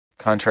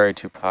contrary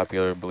to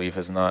popular belief,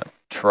 is not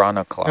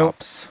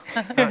Tronoclops.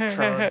 Nope. Not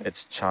Tron.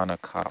 It's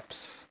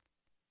Chaunacops.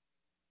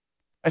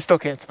 I still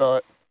can't spell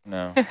it.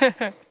 No.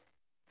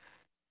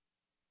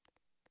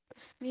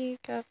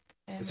 Sneak up.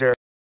 And Is there a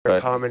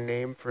But- common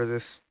name for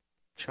this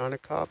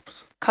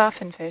Chaunacops?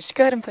 Coffinfish.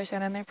 Go ahead and push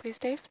that in there, please,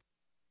 Dave.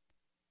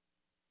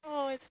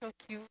 Oh, it's so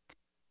cute.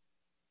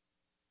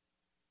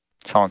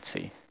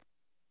 Chauncey.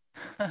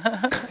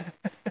 I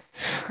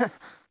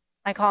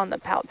call him the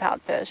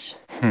pout fish.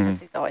 Hmm.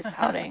 He's always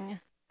pouting.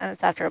 And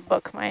it's after a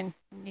book my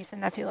niece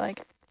and nephew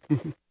like.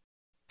 If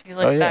you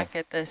look Oh, yeah. back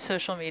at the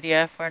social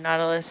media for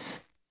Nautilus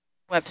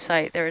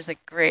website, there was a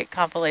great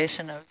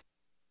compilation of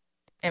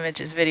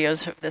images,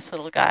 videos of this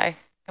little guy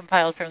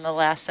compiled from the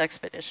last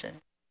expedition.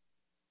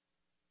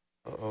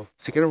 Uh-oh.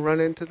 Is he going to run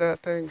into that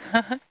thing?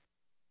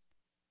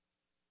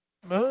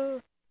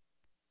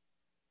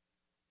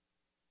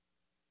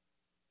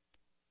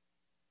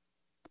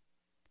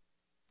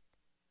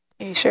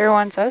 He sure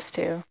wants us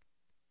to.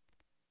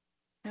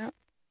 Yep.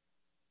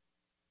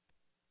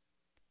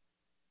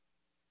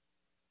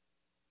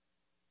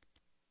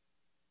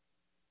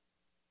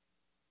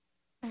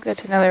 Good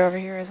to know they're over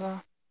here as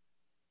well.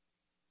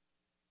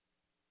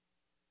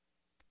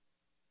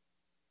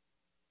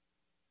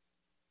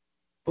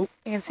 Oh.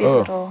 You can see his Oh.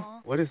 little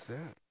What is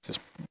that? Just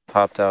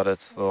popped out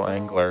its little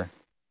angler.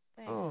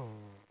 thing. Oh.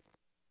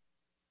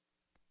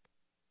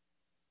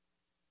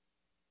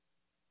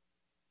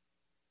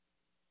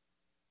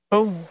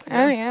 Oh.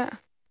 Oh, yeah.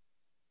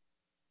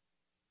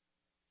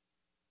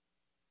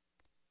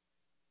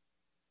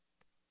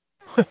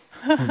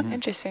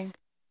 Interesting.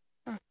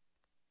 Huh.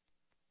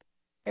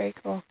 Very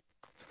cool.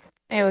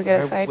 Maybe we'll get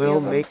a side I view will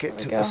of him make it before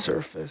we to go. the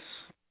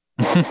surface.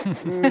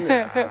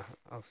 Nah,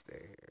 I'll stay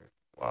here.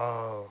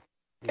 Wow.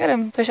 Get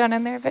him. Push on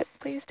in there a bit,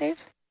 please, Dave.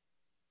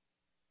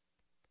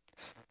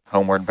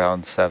 Homeward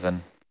bound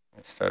 7.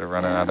 I started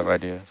running out of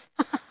ideas.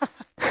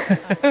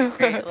 Oh,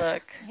 great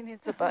look. He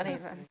needs a bunny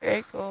then.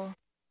 Very cool.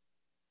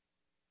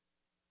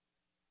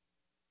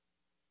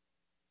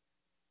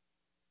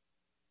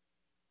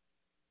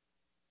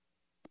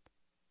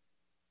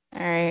 All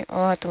right,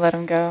 we'll have to let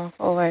him go.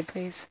 Full wide,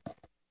 please.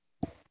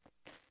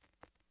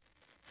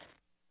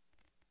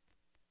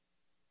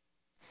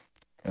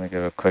 Gonna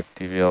give a quick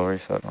DVL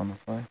reset on the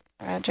fly.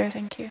 Roger,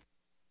 thank you.